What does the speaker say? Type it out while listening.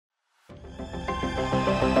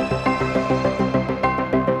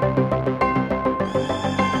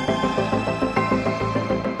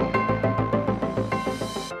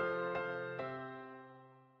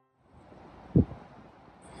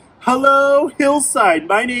Hello, Hillside.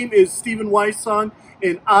 My name is Stephen Weissong,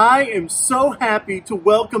 and I am so happy to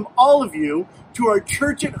welcome all of you to our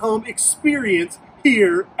Church at Home experience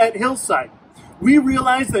here at Hillside. We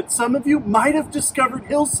realize that some of you might have discovered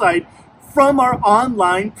Hillside from our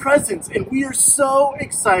online presence, and we are so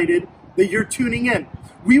excited that you're tuning in.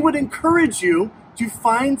 We would encourage you to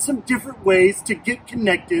find some different ways to get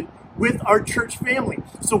connected with our church family.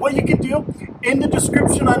 So what you can do, in the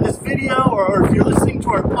description on this video, or if you're listening to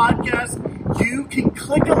our podcast, you can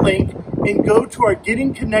click a link and go to our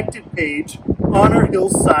Getting Connected page on our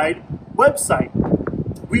Hillside website.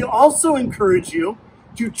 We also encourage you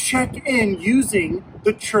to check in using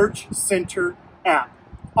the Church Center app.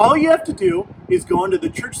 All you have to do is go into the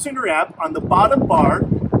Church Center app on the bottom bar,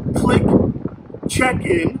 click check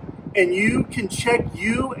in, and you can check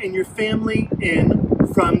you and your family in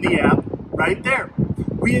from the app right there.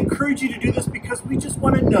 We encourage you to do this because we just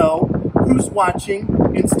want to know who's watching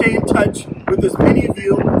and stay in touch with as many of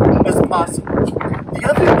you as possible.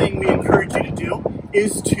 The other thing we encourage you to do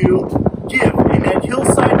is to give. And at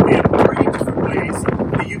Hillside, we have 3 different ways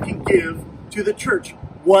that you can give to the church.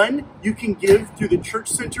 One, you can give through the Church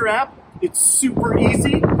Center app. It's super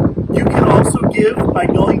easy. You can also give by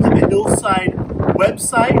going to the Hillside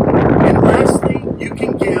website. And lastly, you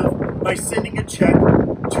can give by sending a check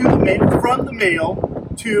from the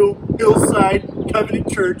mail to Hillside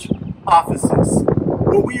Covenant Church offices.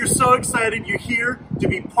 Well, we are so excited you're here to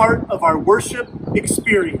be part of our worship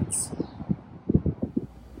experience.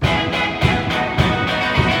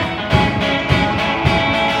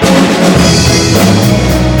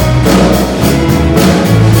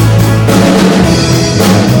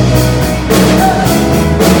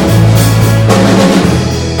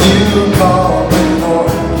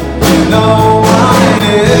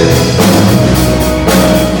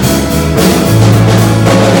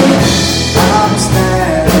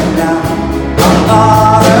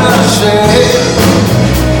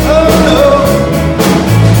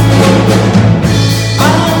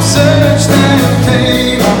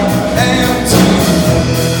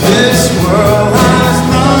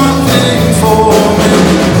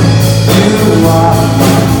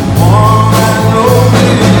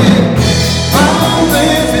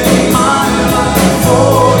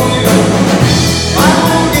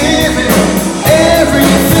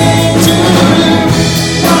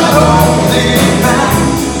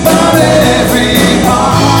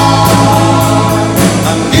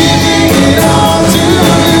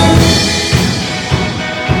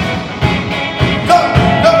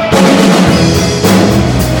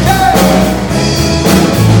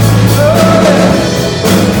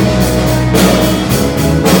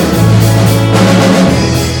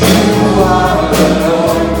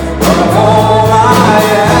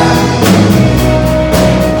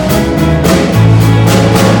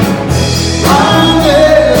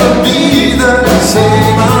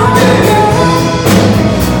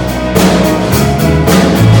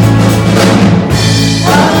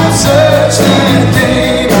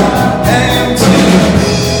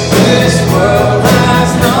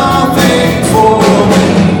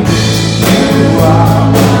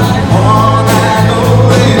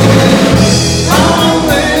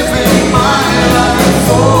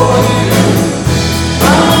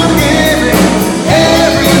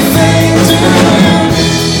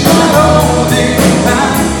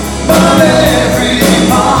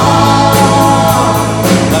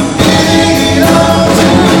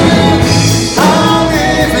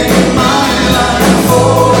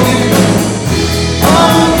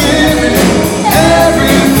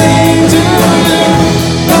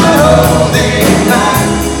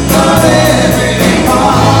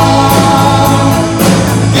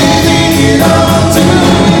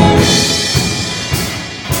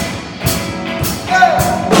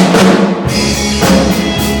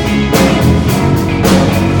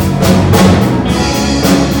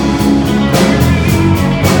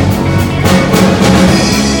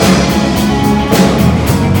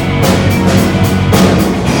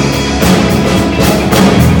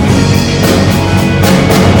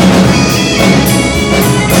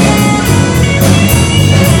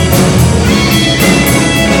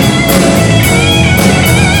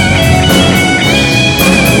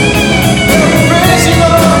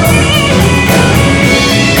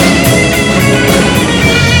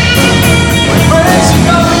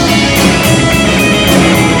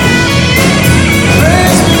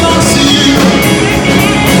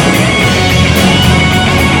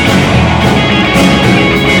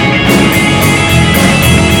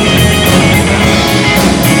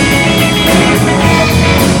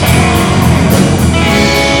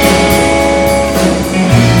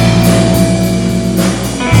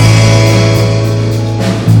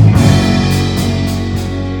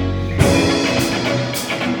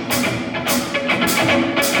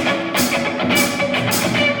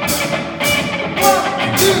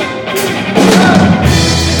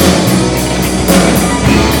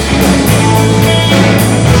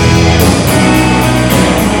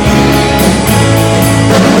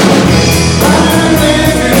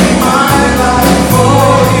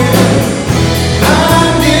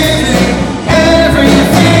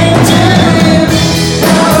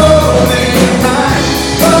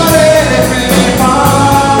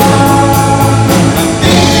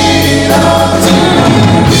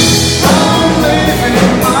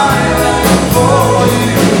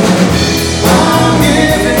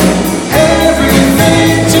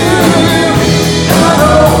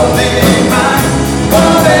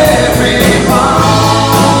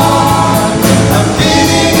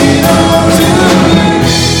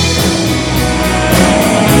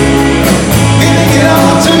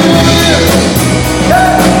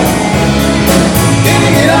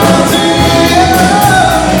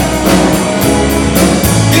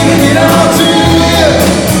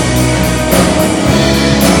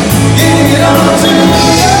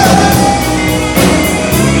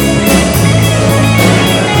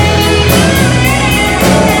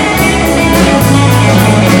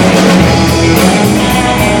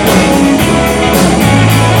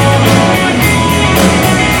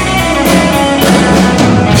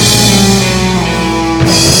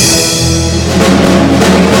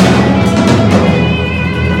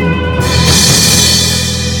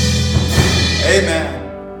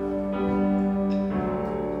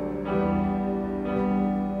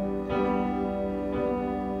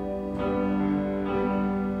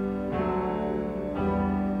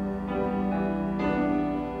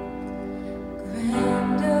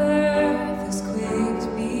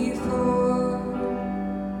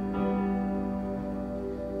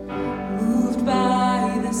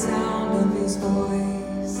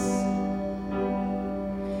 voice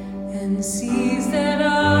and seas that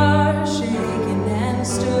are shaken and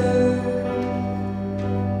stirred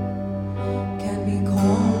can be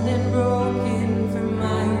calmed and broken from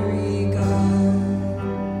my regard.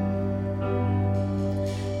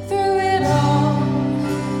 Through it all,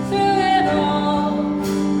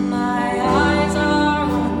 my eyes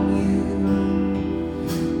are on you.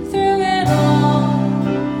 Through it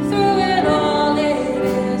all, it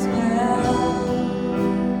is well.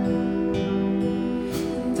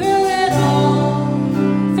 Through it all,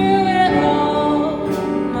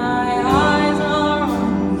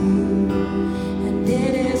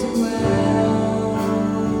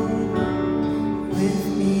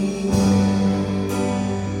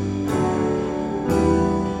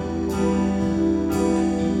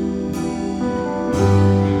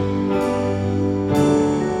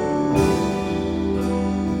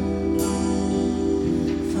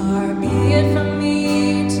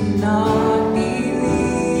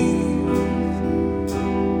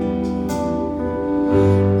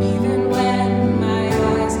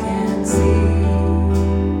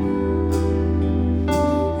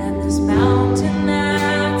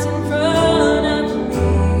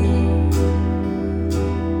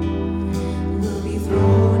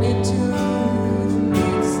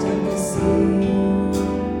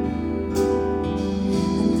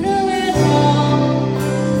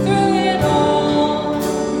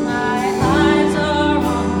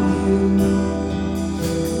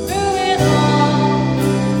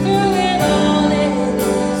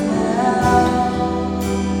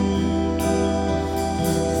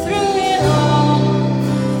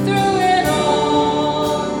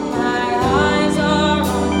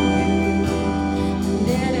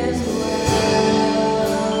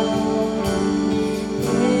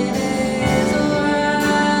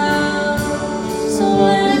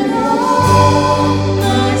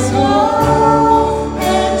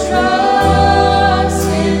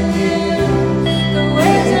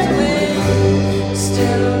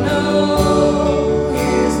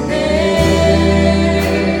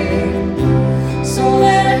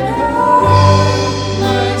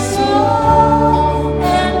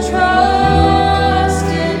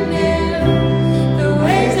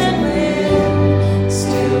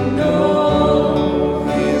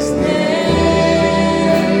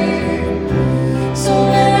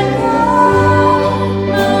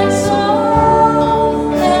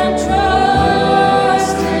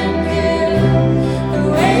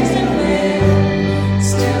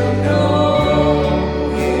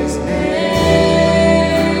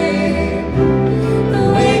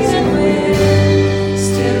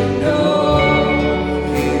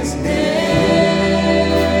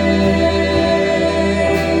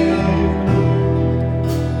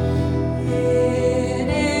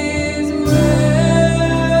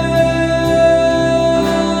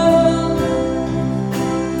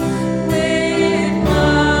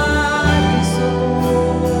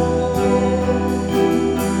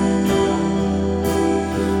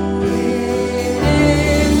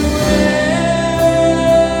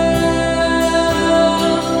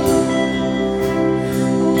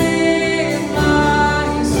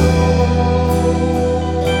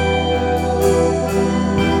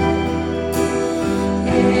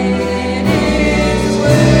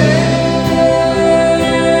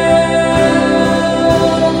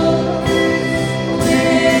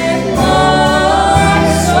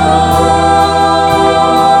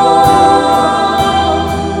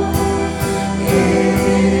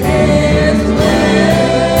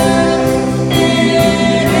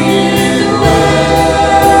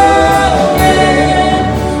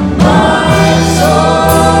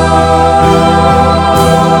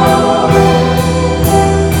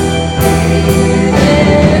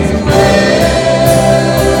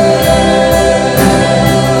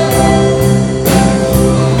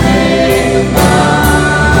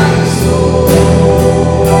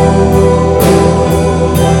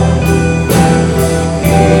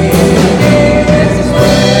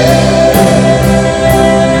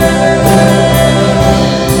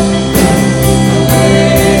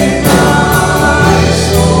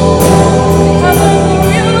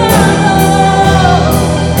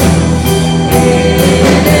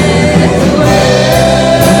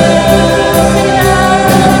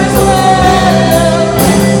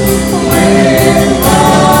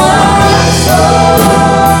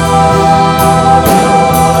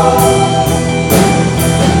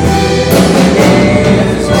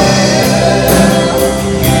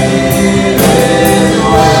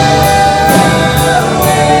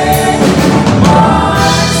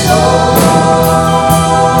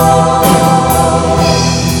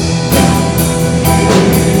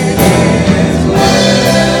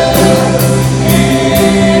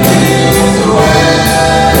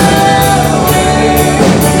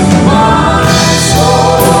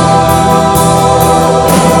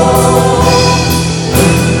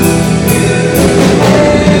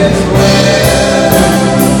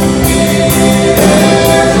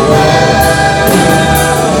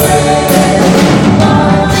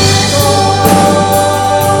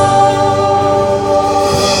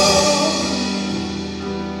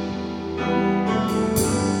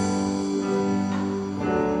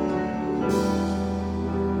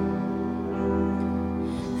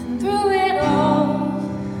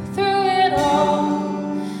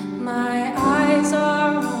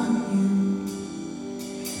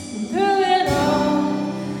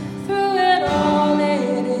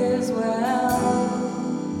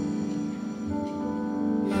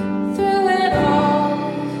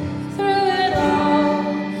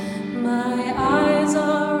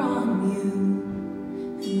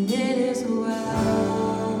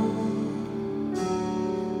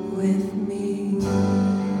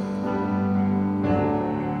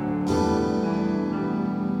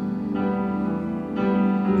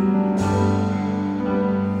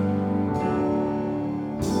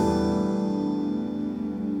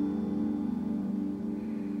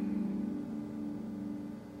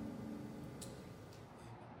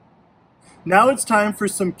 Now it's time for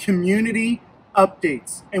some community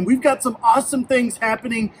updates. And we've got some awesome things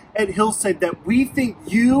happening at Hillside that we think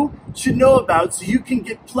you should know about so you can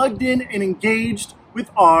get plugged in and engaged with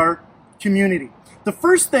our community. The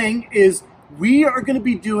first thing is we are going to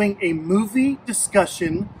be doing a movie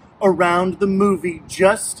discussion around the movie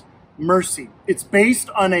Just Mercy. It's based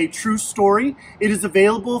on a true story. It is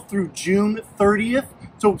available through June 30th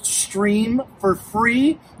to stream for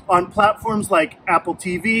free on platforms like Apple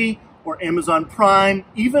TV or Amazon Prime,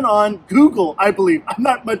 even on Google, I believe. I'm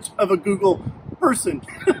not much of a Google person.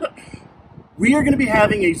 We are going to be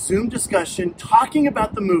having a Zoom discussion talking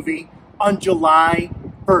about the movie on July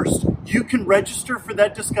 1st. You can register for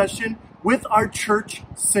that discussion with our Church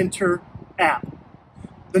Center app.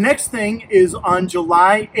 The next thing is on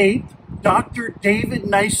July 8th, Dr. David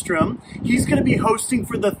Nystrom. He's going to be hosting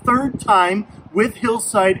for the third time with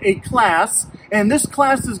Hillside a class, and this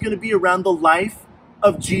class is going to be around the life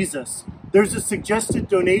of Jesus. There's a suggested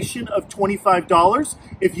donation of $25.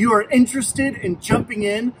 If you are interested in jumping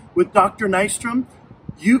in with Dr. Nystrom,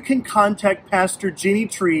 you can contact Pastor Ginny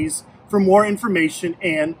Trees for more information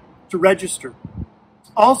and to register.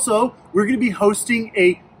 Also, we're going to be hosting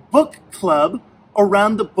a book club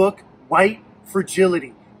around the book White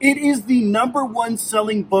Fragility. It is the #1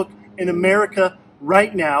 selling book in America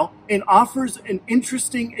right now and offers an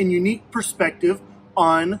interesting and unique perspective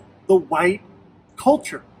on the white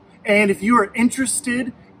culture. And if you are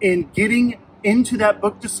interested in getting into that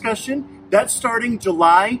book discussion, that's starting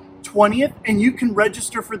July 20th, and you can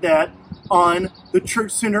register for that on the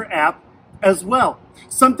Church Center app as well.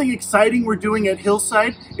 Something exciting we're doing at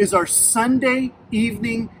Hillside is our Sunday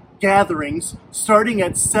evening gatherings starting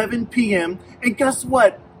at 7 p.m. And guess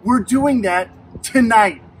what? We're doing that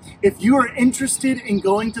tonight. If you are interested in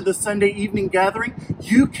going to the Sunday evening gathering,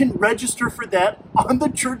 you can register for that on the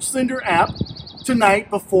Church Center app tonight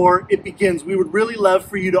before it begins. We would really love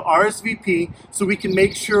for you to RSVP so we can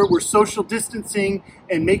make sure we're social distancing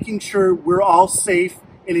and making sure we're all safe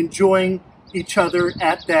and enjoying each other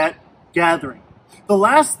at that gathering. The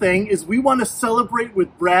last thing is we want to celebrate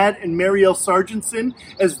with Brad and Marielle Sargentson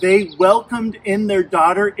as they welcomed in their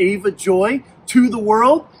daughter, Ava Joy, to the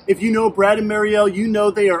world. If you know Brad and Marielle, you know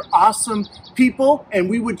they are awesome people, and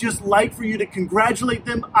we would just like for you to congratulate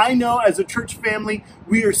them. I know as a church family,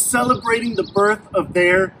 we are celebrating the birth of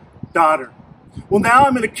their daughter. Well, now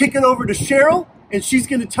I'm going to kick it over to Cheryl, and she's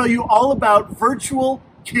going to tell you all about Virtual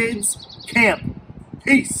Kids Camp.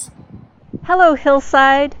 Peace. Hello,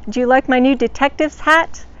 Hillside. Do you like my new detective's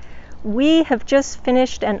hat? We have just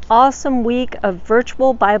finished an awesome week of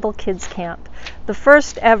Virtual Bible Kids Camp, the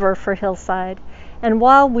first ever for Hillside. And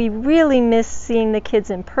while we really missed seeing the kids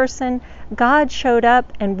in person, God showed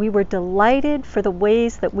up and we were delighted for the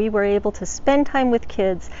ways that we were able to spend time with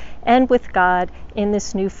kids and with God in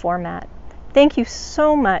this new format. Thank you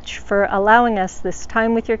so much for allowing us this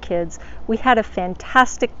time with your kids. We had a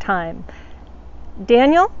fantastic time.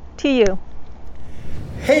 Daniel, to you.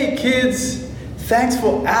 Hey kids, thanks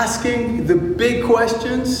for asking the big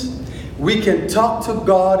questions. We can talk to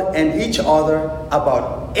God and each other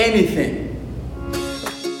about anything.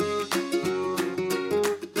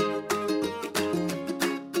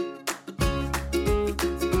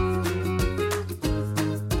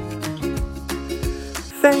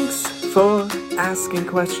 Thanks for asking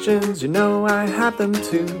questions, you know I have them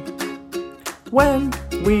too. When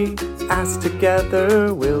we ask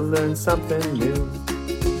together, we'll learn something new.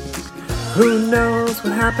 Who knows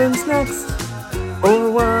what happens next,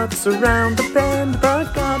 or what's around the bend,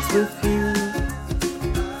 but God's with you,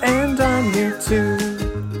 and I'm here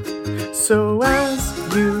too. So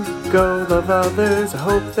as you go love others, I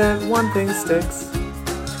hope that one thing sticks.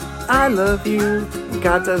 I love you, and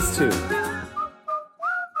God does too.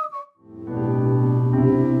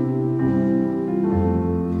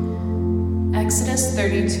 Exodus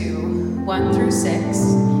 32, 1 through 6,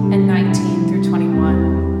 and 19 through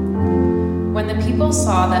 21. When the people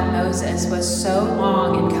saw that Moses was so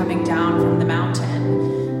long in coming down from the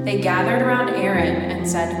mountain, they gathered around Aaron and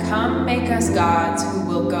said, "Come, make us gods who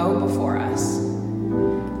will go before us.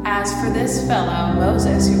 As for this fellow,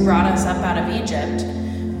 Moses, who brought us up out of Egypt,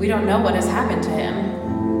 we don't know what has happened to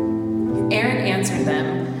him." Aaron answered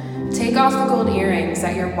them, "Take off the gold earrings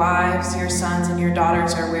that your wives, your sons, and your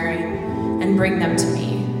daughters are wearing, and bring them to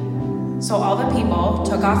me." So all the people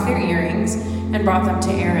took off their earrings and brought them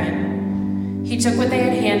to Aaron. He took what they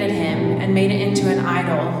had handed him and made it into an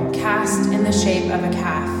idol cast in the shape of a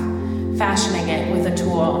calf, fashioning it with a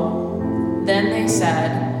tool. Then they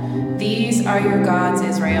said, "These are your gods,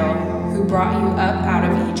 Israel, who brought you up out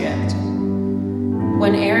of Egypt."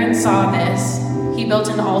 When Aaron saw this, he built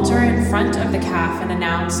an altar in front of the calf and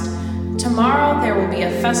announced, Tomorrow there will be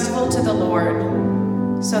a festival to the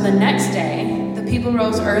Lord. So the next day, the people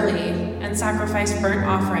rose early and sacrificed burnt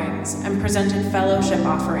offerings and presented fellowship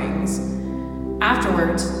offerings.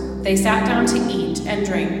 Afterwards, they sat down to eat and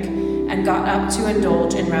drink and got up to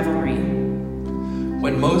indulge in revelry.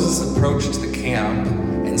 When Moses approached the camp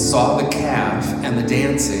and saw the calf and the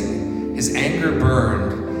dancing, his anger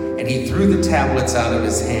burned, and he threw the tablets out of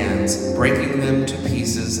his hands, breaking them to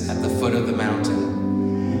pieces at the foot of the mountain.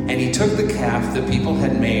 And he took the calf the people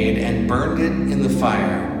had made and burned it in the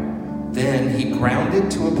fire. Then he ground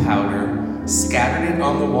it to a powder, scattered it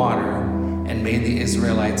on the water, and made the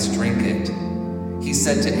Israelites drink it. He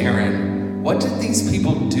said to Aaron, "What did these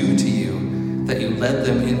people do to you that you led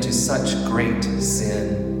them into such great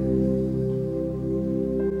sin?"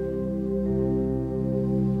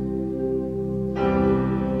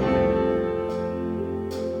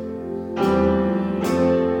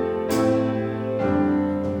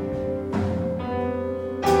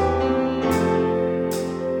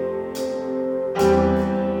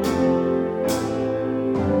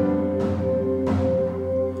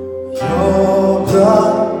 Your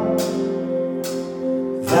blood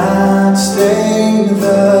that stained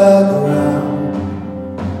the ground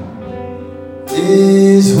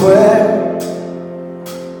is where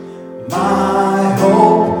my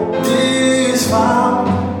hope is found.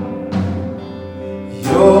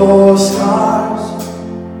 Your scars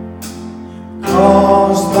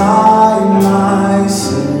caused by my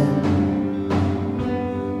sin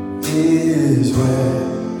is where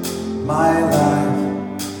my life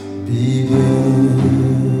begins.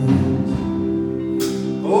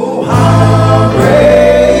 Oh, how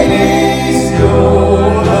great is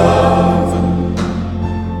your love.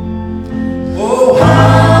 Oh,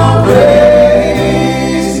 how great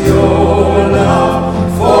is your love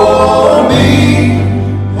for me.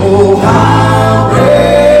 Oh, how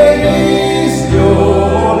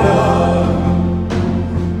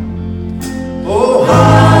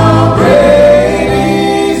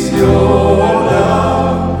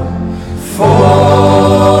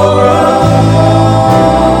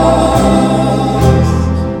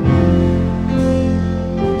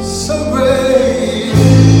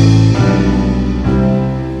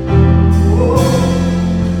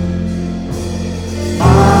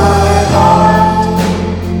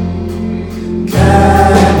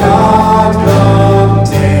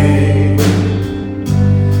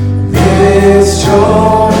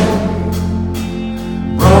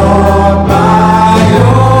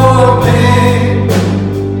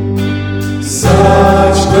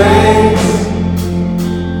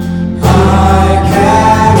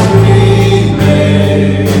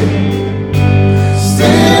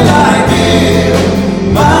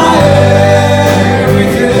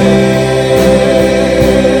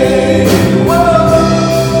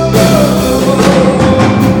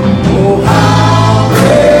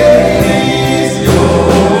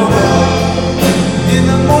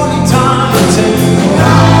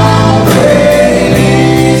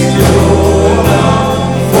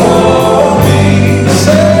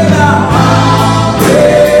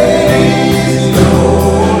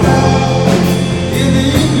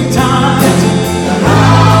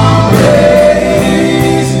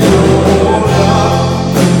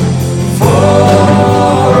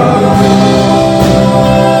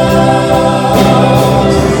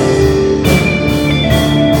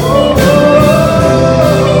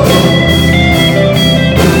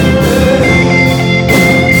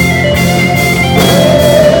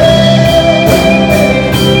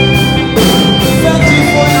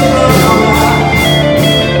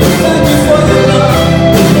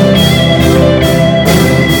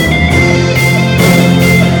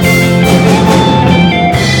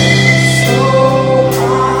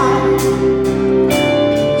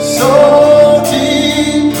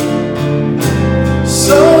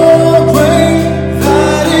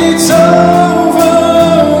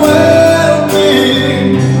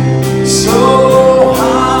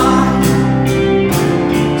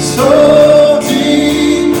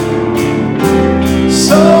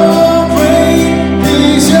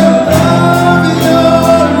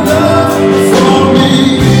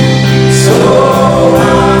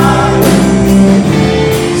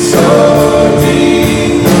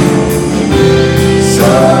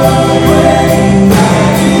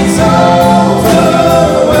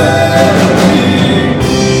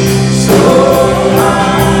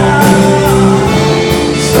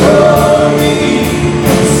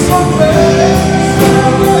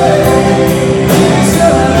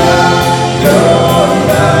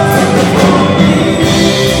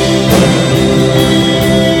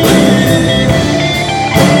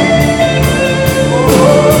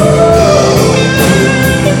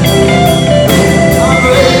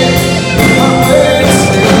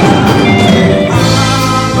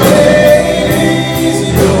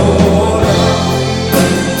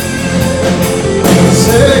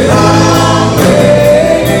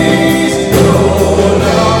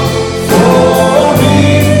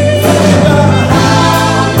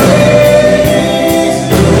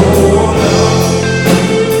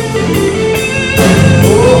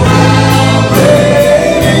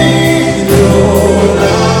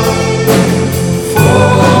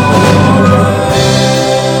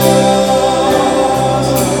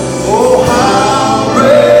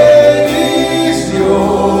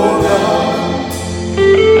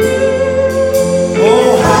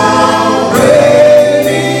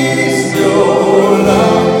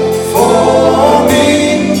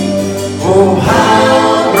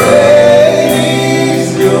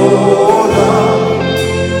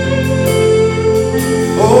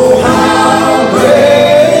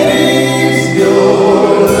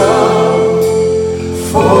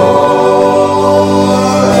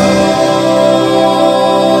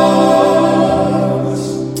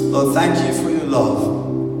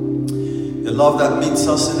Your love that meets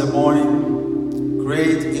us in the morning.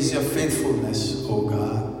 Great is your faithfulness, O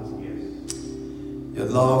God. Your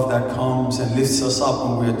love that comes and lifts us up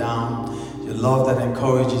when we're down. Your love that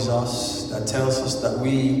encourages us, that tells us that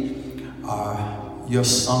we are your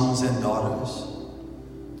sons and daughters.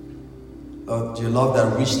 Lord, your love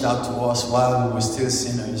that reached out to us while we were still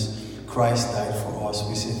sinners. Christ died for us.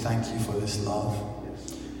 We say thank you for this love.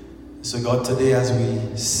 So God, today as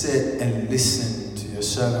we sit and listen to your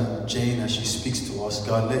servant Jane as she speaks to us,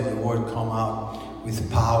 God, let your word come out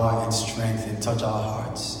with power and strength and touch our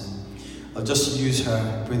hearts. And Lord, just use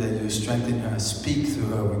her. Pray that you strengthen her. Speak through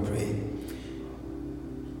her, we pray.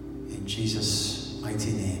 In Jesus'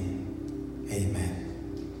 mighty name,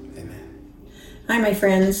 amen. Amen. Hi, my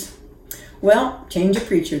friends. Well, change of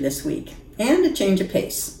preacher this week and a change of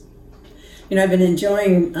pace. You know, I've been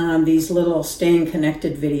enjoying these little staying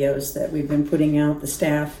connected videos that we've been putting out, the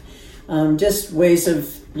staff, just ways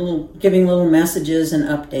of giving little messages and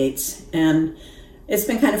updates, and it's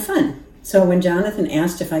been kind of fun. So when Jonathan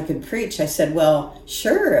asked if I could preach, I said, well,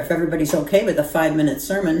 sure, if everybody's okay with a 5-minute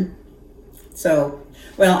sermon. So,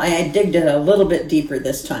 well, I digged it a little bit deeper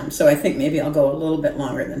this time, so I think maybe I'll go a little bit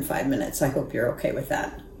longer than 5 minutes. I hope you're okay with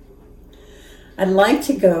that. I'd like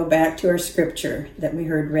to go back to our scripture that we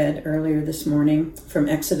heard read earlier this morning from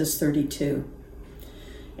Exodus 32.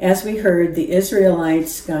 As we heard, the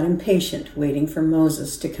Israelites got impatient waiting for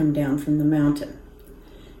Moses to come down from the mountain.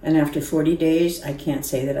 And after 40 days, I can't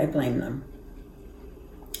say that I blame them.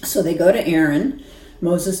 So they go to Aaron,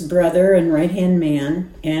 Moses' brother and right-hand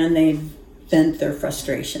man, and they vent their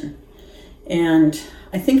frustration. And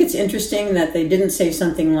I think it's interesting that they didn't say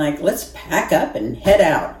something like, let's pack up and head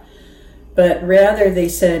out. But rather they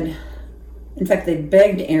said, in fact, they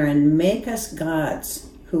begged Aaron, make us gods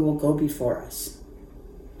who will go before us.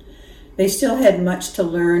 They still had much to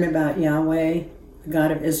learn about Yahweh, the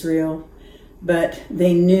God of Israel, but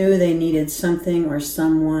they knew they needed something or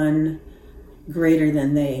someone greater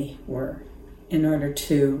than they were in order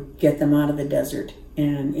to get them out of the desert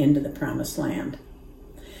and into the promised land.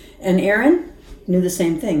 And Aaron knew the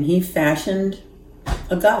same thing. He fashioned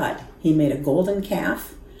a god. He made a golden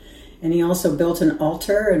calf. And he also built an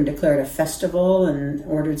altar and declared a festival and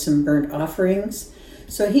ordered some burnt offerings.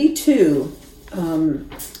 So he too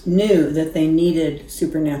knew that they needed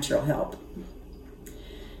supernatural help.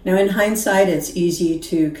 Now in hindsight, it's easy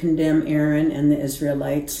to condemn Aaron and the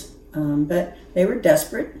Israelites, but they were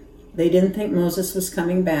desperate. They didn't think Moses was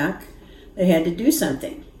coming back. They had to do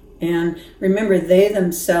something. And remember, they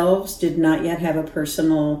themselves did not yet have a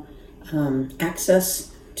personal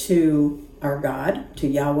access to our God, to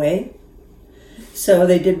Yahweh. So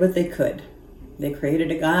they did what they could. They created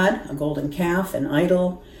a god, a golden calf, an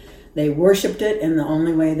idol. They worshipped it in the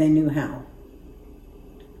only way they knew how.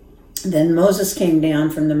 Then Moses came down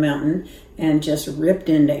from the mountain and just ripped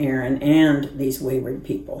into Aaron and these wayward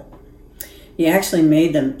people. He actually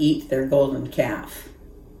made them eat their golden calf.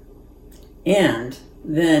 And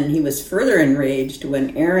then he was further enraged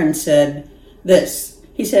when Aaron said this.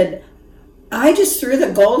 He said, I just threw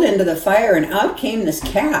the gold into the fire and out came this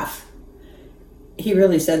calf. He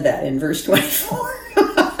really said that in verse 24.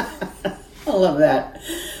 I love that.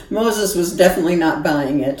 Moses was definitely not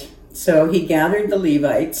buying it. So he gathered the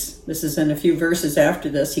Levites. This is in a few verses after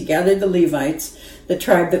this. He gathered the Levites, the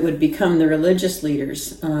tribe that would become the religious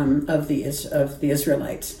leaders of the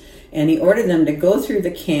Israelites. And he ordered them to go through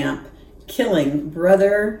the camp, killing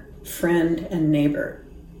brother, friend, and neighbor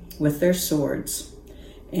with their swords.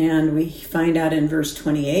 And we find out in verse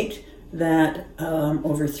 28 that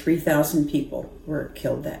over 3,000 people were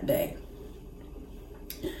killed that day.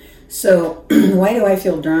 So why do I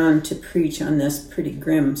feel drawn to preach on this pretty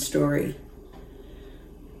grim story?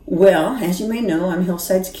 Well, as you may know, I'm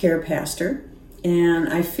Hillside's care pastor, and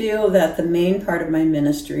I feel that the main part of my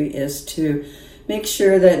ministry is to make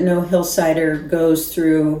sure that no Hillsider goes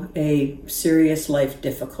through a serious life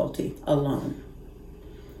difficulty alone.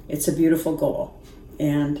 It's a beautiful goal,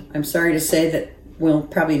 and I'm sorry to say that we'll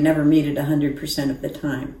probably never meet it 100% of the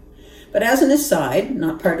time. But as an aside,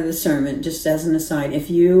 not part of the sermon, just as an aside, if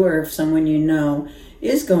you or if someone you know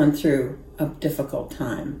is going through a difficult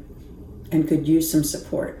time and could use some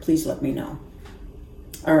support, please let me know.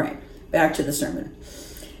 All right, back to the sermon.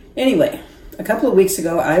 Anyway, a couple of weeks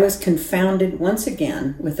ago, I was confounded once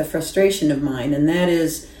again with a frustration of mine, and that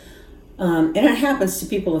is, and it happens to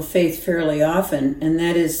people of faith fairly often, and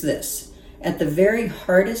that is this. At the very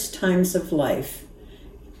hardest times of life,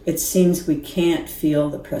 it seems we can't feel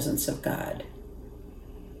the presence of God.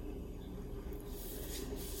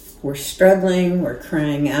 We're struggling, we're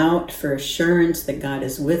crying out for assurance that God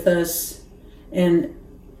is with us, and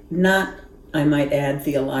not I might add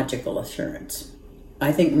theological assurance.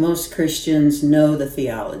 I think most Christians know the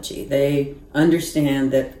theology. They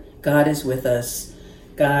understand that God is with us.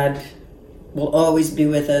 God will always be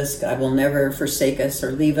with us. God will never forsake us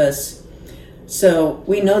or leave us. So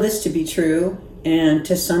we know this to be true, and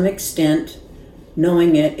to some extent,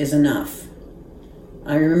 knowing it is enough.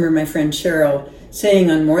 I remember my friend Cheryl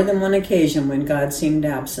saying on more than one occasion when God seemed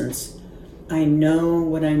absent, I know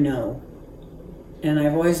what I know. And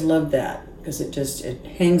I've always loved that, because it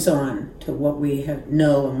hangs on to what we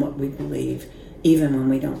know and what we believe, even when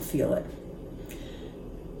we don't feel it.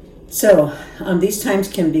 So these times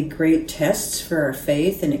can be great tests for our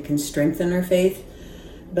faith, and it can strengthen our faith.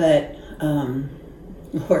 But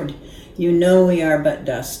Lord, you know we are but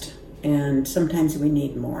dust, and sometimes we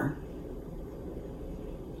need more.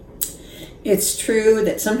 It's true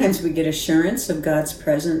that sometimes we get assurance of God's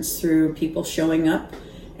presence through people showing up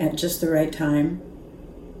at just the right time.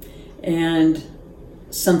 And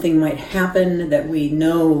something might happen that we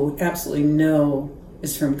know, absolutely know,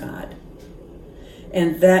 is from God.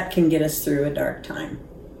 And that can get us through a dark time.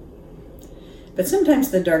 But sometimes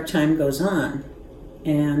the dark time goes on,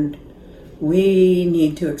 and we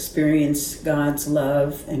need to experience God's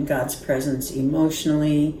love and God's presence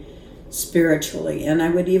emotionally, spiritually, and I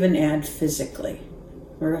would even add physically.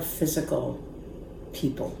 We're a physical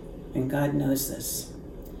people, and God knows this.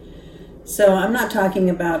 So I'm not talking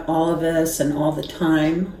about all of us and all the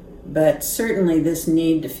time, but certainly this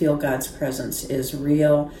need to feel God's presence is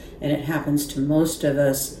real, and it happens to most of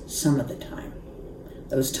us some of the time.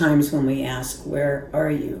 Those times when we ask, where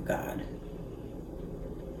are you, God?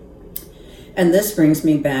 And this brings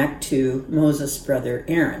me back to Moses' brother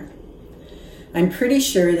Aaron. I'm pretty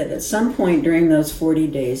sure that at some point during those 40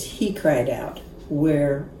 days, he cried out,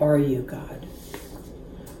 where are you, God?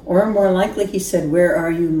 Or more likely, he said, where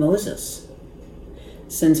are you, Moses?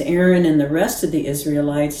 Since Aaron and the rest of the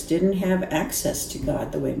Israelites didn't have access to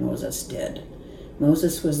God the way Moses did.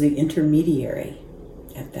 Moses was the intermediary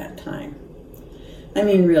at that time. I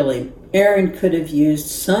mean, really, Aaron could have used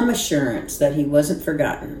some assurance that he wasn't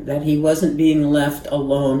forgotten, that he wasn't being left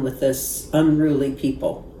alone with this unruly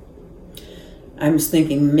people. I was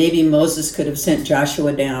thinking maybe Moses could have sent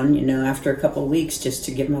Joshua down, after a couple of weeks just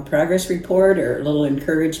to give him a progress report or a little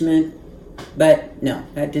encouragement. But no,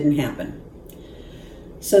 that didn't happen.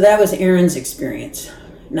 So that was Aaron's experience.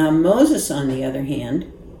 Now Moses, on the other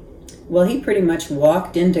hand, well, he pretty much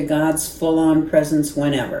walked into God's full-on presence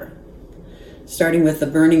whenever. Starting with the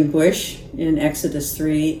burning bush in Exodus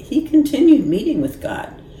 3, he continued meeting with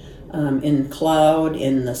God in cloud,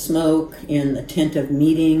 in the smoke, in the tent of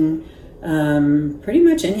meeting, pretty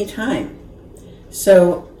much any time.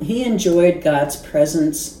 So he enjoyed God's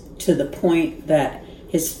presence to the point that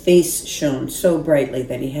his face shone so brightly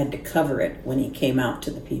that he had to cover it when he came out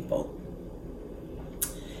to the people.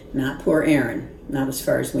 Not poor Aaron, not as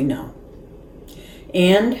far as we know.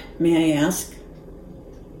 And, may I ask,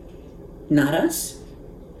 not us?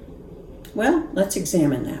 Well, let's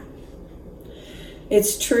examine that.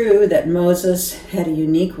 It's true that Moses had a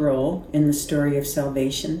unique role in the story of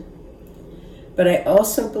salvation. But I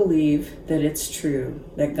also believe that it's true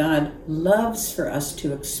that God loves for us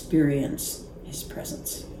to experience his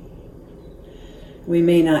presence. We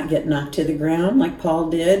may not get knocked to the ground like Paul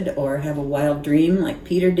did or have a wild dream like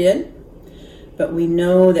Peter did, but we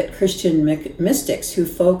know that Christian mystics who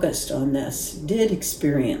focused on this did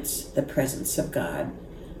experience the presence of God.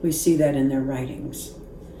 We see that in their writings.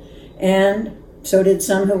 And so did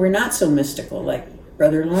some who were not so mystical, like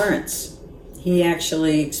Brother Lawrence. He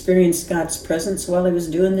actually experienced God's presence while he was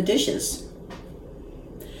doing the dishes.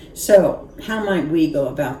 So, how might we go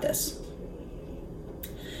about this?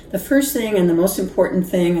 The first thing and the most important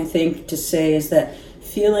thing, I think, to say is that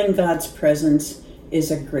feeling God's presence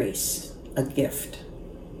is a grace, a gift.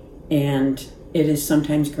 And it is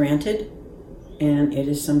sometimes granted, and it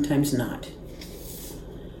is sometimes not.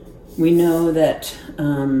 We know that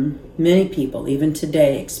many people, even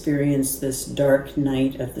today, experience this dark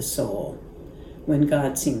night of the soul, when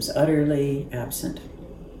God seems utterly absent.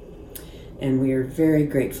 And we are very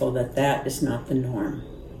grateful that that is not the norm.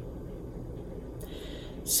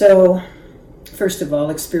 So, first of all,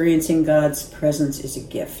 experiencing God's presence is a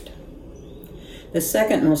gift. The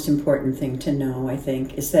second most important thing to know, I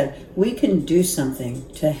think, is that we can do something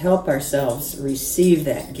to help ourselves receive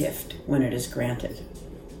that gift when it is granted.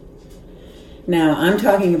 Now, I'm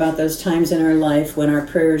talking about those times in our life when our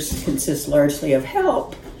prayers consist largely of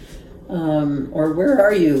help, or where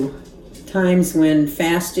are you? Times when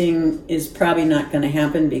fasting is probably not going to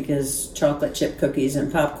happen because chocolate chip cookies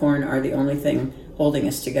and popcorn are the only thing holding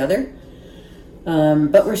us together.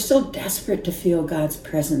 But we're still desperate to feel God's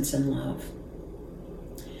presence and love.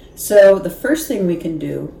 So the first thing we can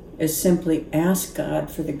do is simply ask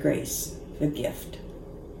God for the grace, the gift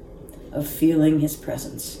of feeling his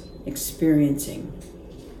presence, experiencing,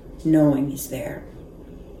 knowing he's there.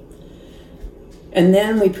 And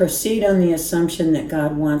then we proceed on the assumption that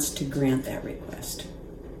God wants to grant that request.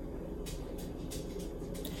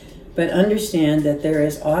 But understand that there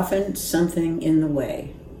is often something in the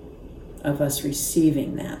way of us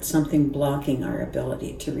receiving that, something blocking our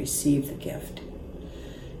ability to receive the gift.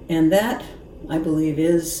 And that, I believe,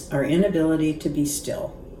 is our inability to be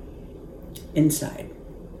still inside.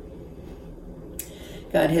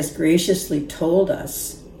 God has graciously told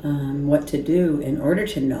us what to do in order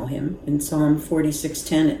to know him. In Psalm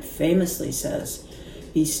 46:10, it famously says,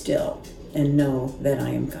 "Be still and know that I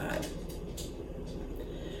am God."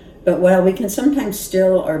 But while we can sometimes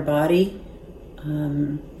still our body,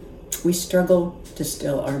 we struggle to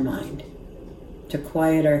still our mind, to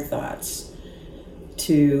quiet our thoughts,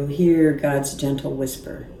 to hear God's gentle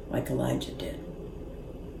whisper like Elijah did.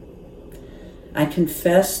 I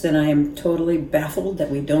confess that I am totally baffled that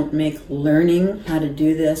we don't make learning how to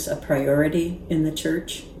do this a priority in the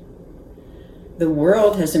church. The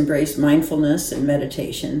world has embraced mindfulness and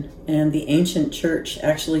meditation, and the ancient church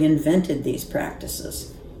actually invented these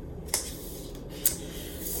practices.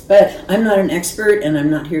 But I'm not an expert, and I'm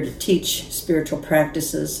not here to teach spiritual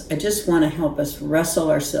practices. I just want to help us wrestle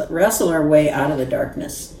our way out of the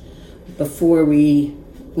darkness before we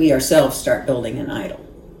ourselves start building an idol.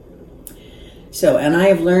 So, and I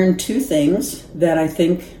have learned two things that I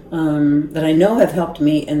think, that I know have helped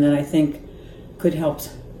me and that I think could help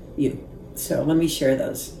you. So let me share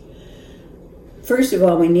those. First of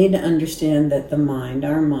all, we need to understand that the mind,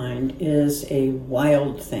 our mind, is a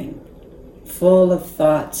wild thing, full of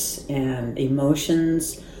thoughts and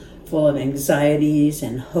emotions, full of anxieties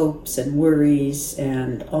and hopes and worries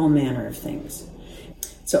and all manner of things.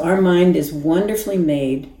 So our mind is wonderfully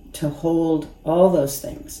made to hold all those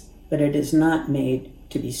things, but it is not made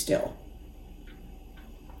to be still.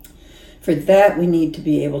 For that, we need to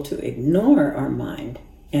be able to ignore our mind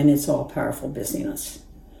and its all-powerful busyness.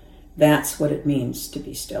 That's what it means to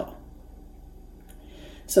be still.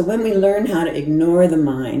 So when we learn how to ignore the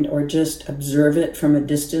mind or just observe it from a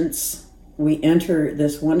distance, we enter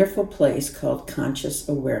this wonderful place called conscious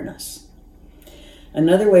awareness.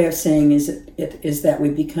 Another way of saying it is that we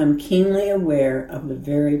become keenly aware of the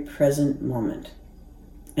very present moment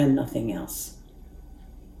and nothing else.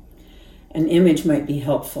 An image might be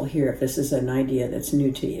helpful here if this is an idea that's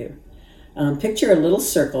new to you. Picture a little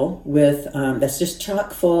circle with that's just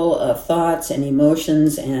chock full of thoughts and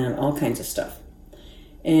emotions and all kinds of stuff.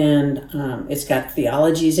 And it's got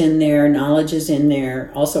theologies in there, knowledge is in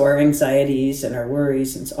there, also our anxieties and our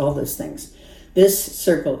worries and all those things. This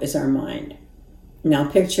circle is our mind. Now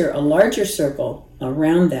picture a larger circle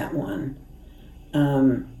around that one,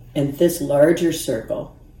 and this larger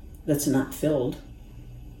circle that's not filled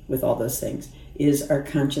with all those things is our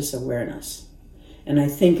conscious awareness. And I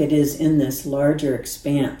think it is in this larger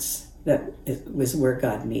expanse that it was where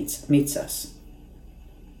God meets us.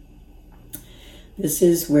 This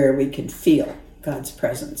is where we can feel God's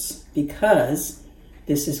presence, because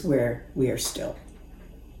this is where we are still.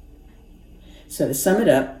 So to sum it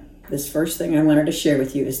up, this first thing I wanted to share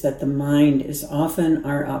with you is that the mind is often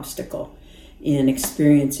our obstacle in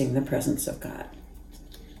experiencing the presence of God.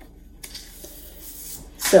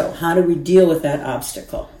 So how do we deal with that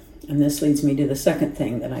obstacle? And this leads me to the second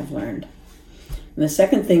thing that I've learned. And the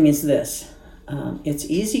second thing is this. It's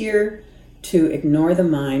easier to ignore the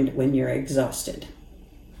mind when you're exhausted.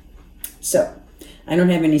 So, I don't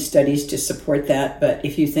have any studies to support that, but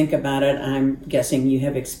if you think about it, I'm guessing you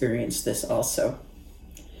have experienced this also.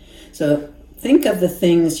 So, think of the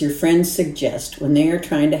things your friends suggest when they are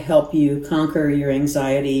trying to help you conquer your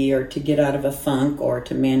anxiety or to get out of a funk or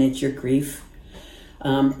to manage your grief.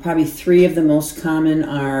 Probably three of the most common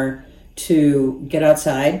are to get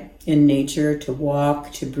outside in nature, to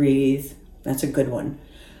walk, to breathe. That's a good one.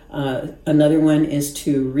 Another one is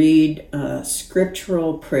to read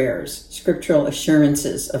scriptural prayers, scriptural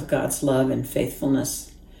assurances of God's love and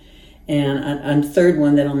faithfulness. And a third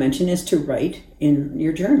one that I'll mention is to write in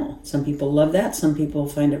your journal. Some people love that. Some people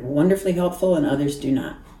find it wonderfully helpful and others do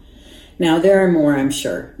not. Now, there are more, I'm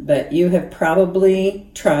sure, but you have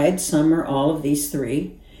probably tried some or all of these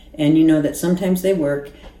three, and you know that sometimes they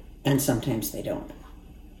work and sometimes they don't.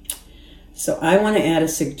 So I want to add a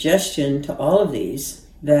suggestion to all of these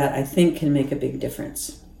that I think can make a big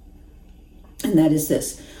difference. And that is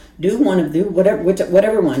this. Do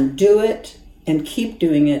whatever one. Do it and keep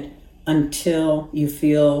doing it until you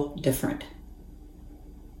feel different.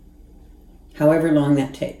 However long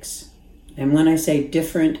that takes. And when I say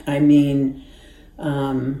different, I mean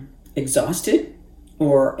exhausted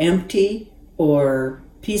or empty or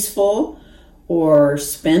peaceful or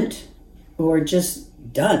spent or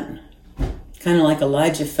just done. Kind of like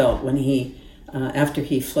Elijah felt when he, after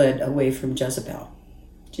he fled away from Jezebel.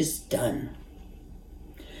 Just done.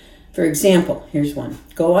 For example, here's one.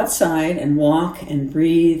 Go outside and walk and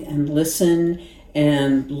breathe and listen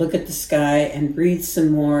and look at the sky and breathe some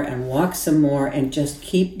more and walk some more and just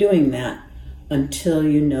keep doing that until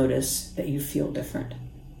you notice that you feel different.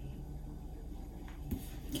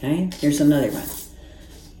 Okay, here's another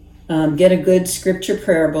one. Get a good scripture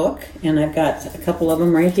prayer book, and I've got a couple of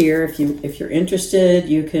them right here. If you're interested,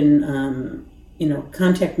 you can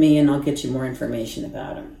contact me and I'll get you more information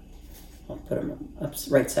about them. I'll put them up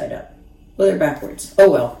right side up. Well, they're backwards. Oh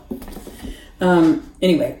well.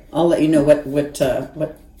 Anyway, I'll let you know what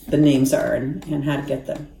the names are and how to get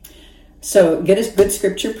them. So get a good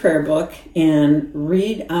scripture prayer book and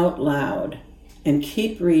read out loud and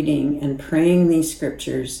keep reading and praying these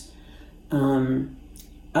scriptures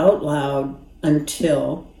out loud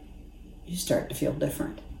until you start to feel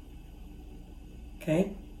different.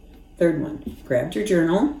 Okay? Third one, grab your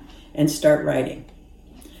journal and start writing.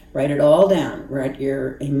 Write it all down. Write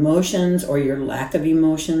your emotions or your lack of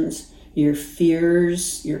emotions, your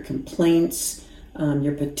fears, your complaints,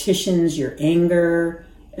 your petitions, your anger,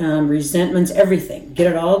 resentments, everything. Get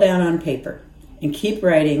it all down on paper and keep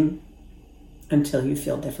writing until you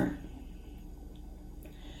feel different.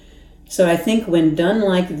 So I think when done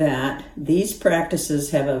like that, these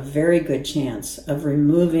practices have a very good chance of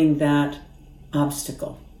removing that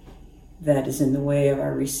obstacle that is in the way of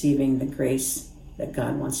our receiving the grace that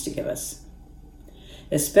God wants to give us.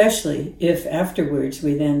 Especially if afterwards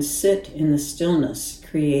we then sit in the stillness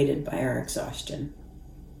created by our exhaustion.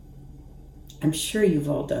 I'm sure you've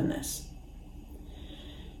all done this,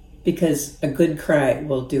 because a good cry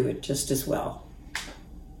will do it just as well,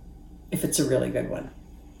 if it's a really good one.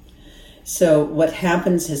 So what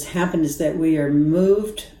has happened is that we are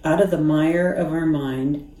moved out of the mire of our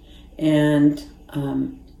mind and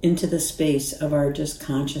into the space of our just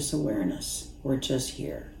conscious awareness. We're just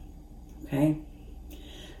here, okay?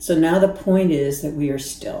 So now the point is that we are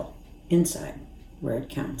still inside where it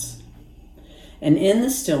counts. And in the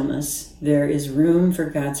stillness, there is room for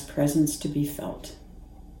God's presence to be felt,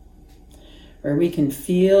 where we can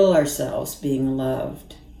feel ourselves being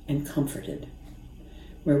loved and comforted,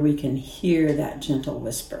 where we can hear that gentle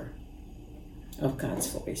whisper of God's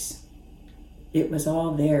voice. It was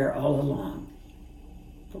all there all along,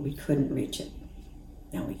 but we couldn't reach it.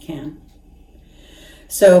 Now we can.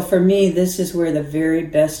 So for me, this is where the very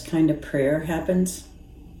best kind of prayer happens.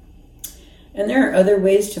 And there are other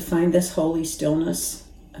ways to find this holy stillness,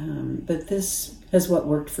 but this has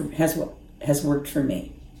worked for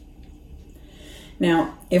me.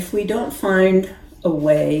 Now, if we don't find a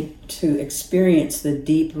way to experience the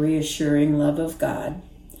deep, reassuring love of God,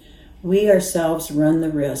 we ourselves run the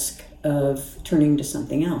risk of turning to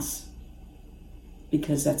something else,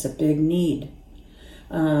 because that's a big need.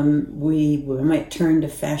 We might turn to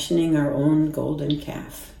fashioning our own golden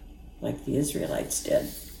calf, like the Israelites did.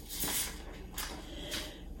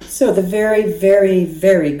 So the very, very,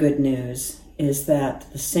 very good news is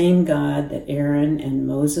that the same God that Aaron and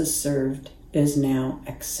Moses served is now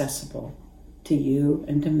accessible to you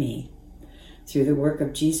and to me through the work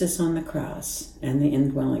of Jesus on the cross and the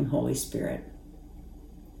indwelling Holy Spirit.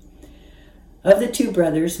 Of the two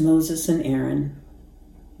brothers, Moses and Aaron,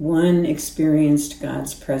 one experienced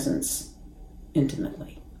God's presence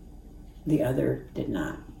intimately. The other did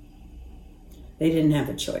not. They didn't have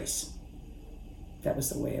a choice. That was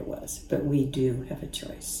the way it was. But we do have a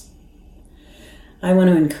choice. I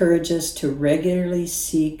want to encourage us to regularly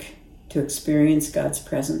seek to experience God's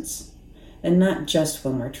presence, and not just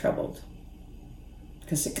when we're troubled,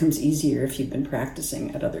 because it comes easier if you've been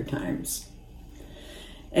practicing at other times.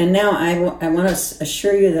 And now I want to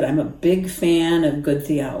assure you that I'm a big fan of good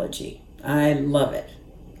theology. I love it.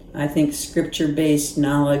 I think scripture-based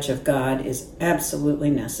knowledge of God is absolutely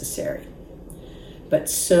necessary. But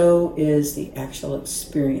so is the actual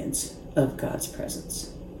experience of God's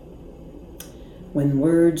presence. When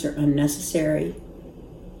words are unnecessary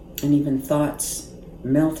and even thoughts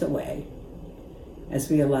melt away as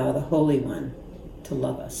we allow the Holy One to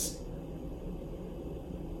love us.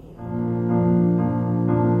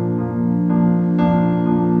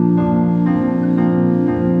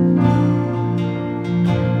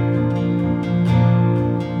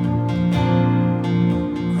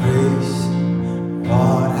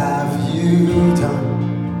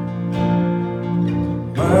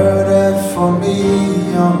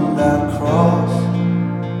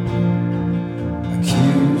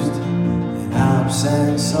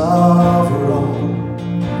 sense of wrong.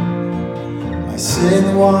 My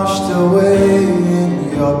sin washed away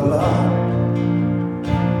in your blood.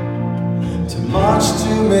 Too much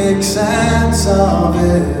to make sense of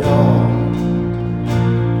it all.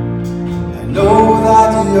 I know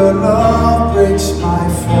that your love breaks my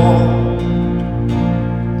fall.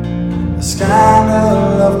 A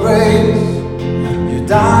scandal of grace, you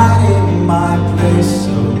died in my place,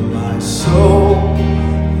 so my soul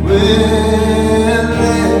will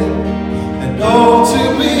live. And oh, to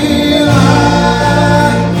be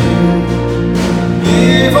like you,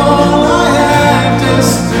 give all I have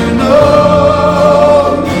just to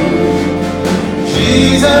know you.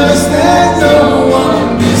 Jesus, there's no one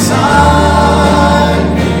beside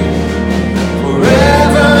me.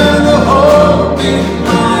 Forever the hope in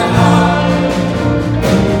my heart.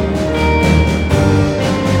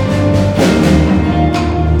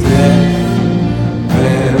 Death,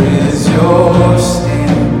 where is your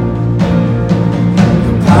sting?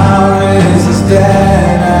 Your power is as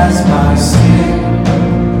dead as my sin.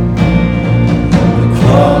 The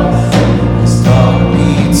cross has taught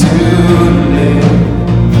me to live,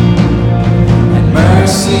 and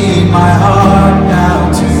mercy my heart now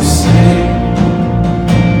to sing.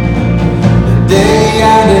 The day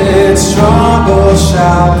and its struggle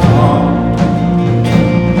shall come.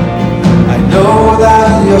 I know that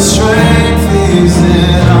your strength is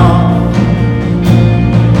enough.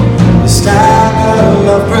 The scandal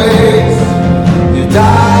of grace, you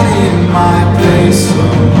died in my place, so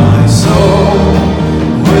my soul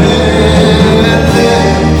will live.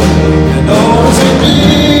 And oh, to be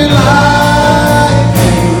like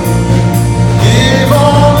you, give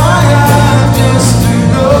all I have just to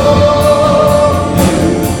know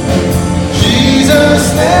you. Jesus,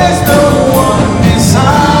 there's no one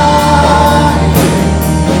beside you.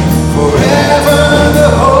 Forever the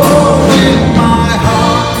hope in my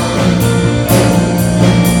heart.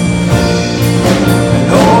 And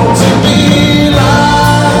oh, to be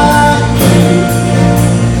like you,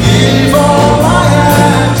 give all I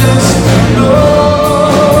have just to know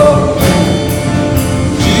you.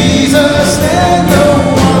 Jesus, there's no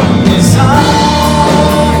one beside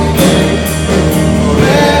you.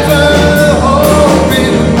 Forever the hope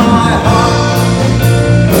in my heart.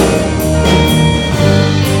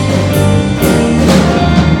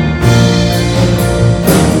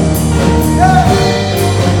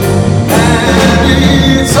 And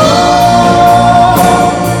it's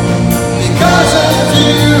all because of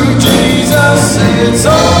you, Jesus. It's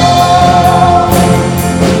all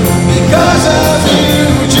because of you,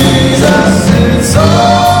 Jesus. It's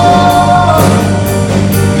all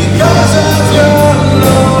because of your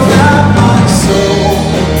love that my soul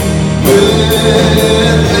will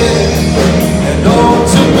live. And oh,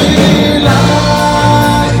 to be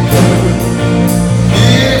like you,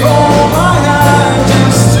 give all I have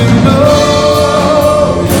just to know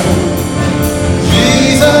you.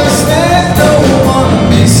 Jesus, there's no one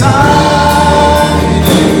beside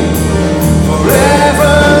you.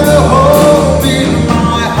 Forever the hope in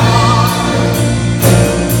my heart.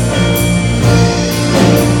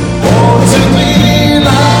 Oh, to be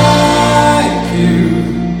like you,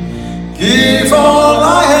 give all I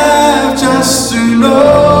have just to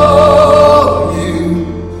know you.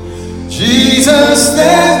 Jesus,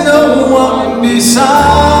 there's no one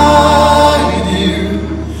beside you.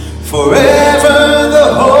 Forever the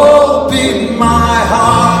hope in my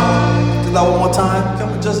heart. Do that one more time. Come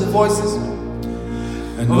on, just the voices.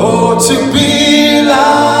 And oh, to be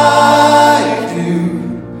like you,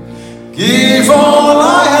 give all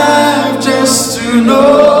I have just to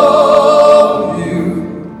know you.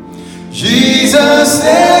 Jesus,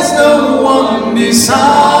 there's no one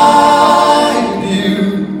beside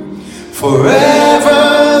you.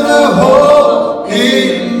 Forever the hope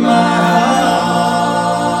in my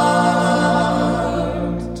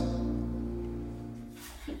heart.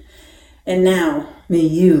 And now, may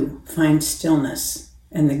you find stillness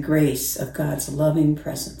and the grace of God's loving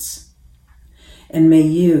presence. And may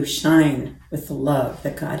you shine with the love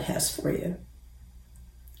that God has for you.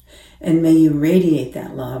 And may you radiate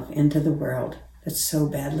that love into the world that so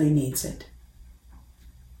badly needs it.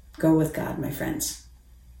 Go with God, my friends.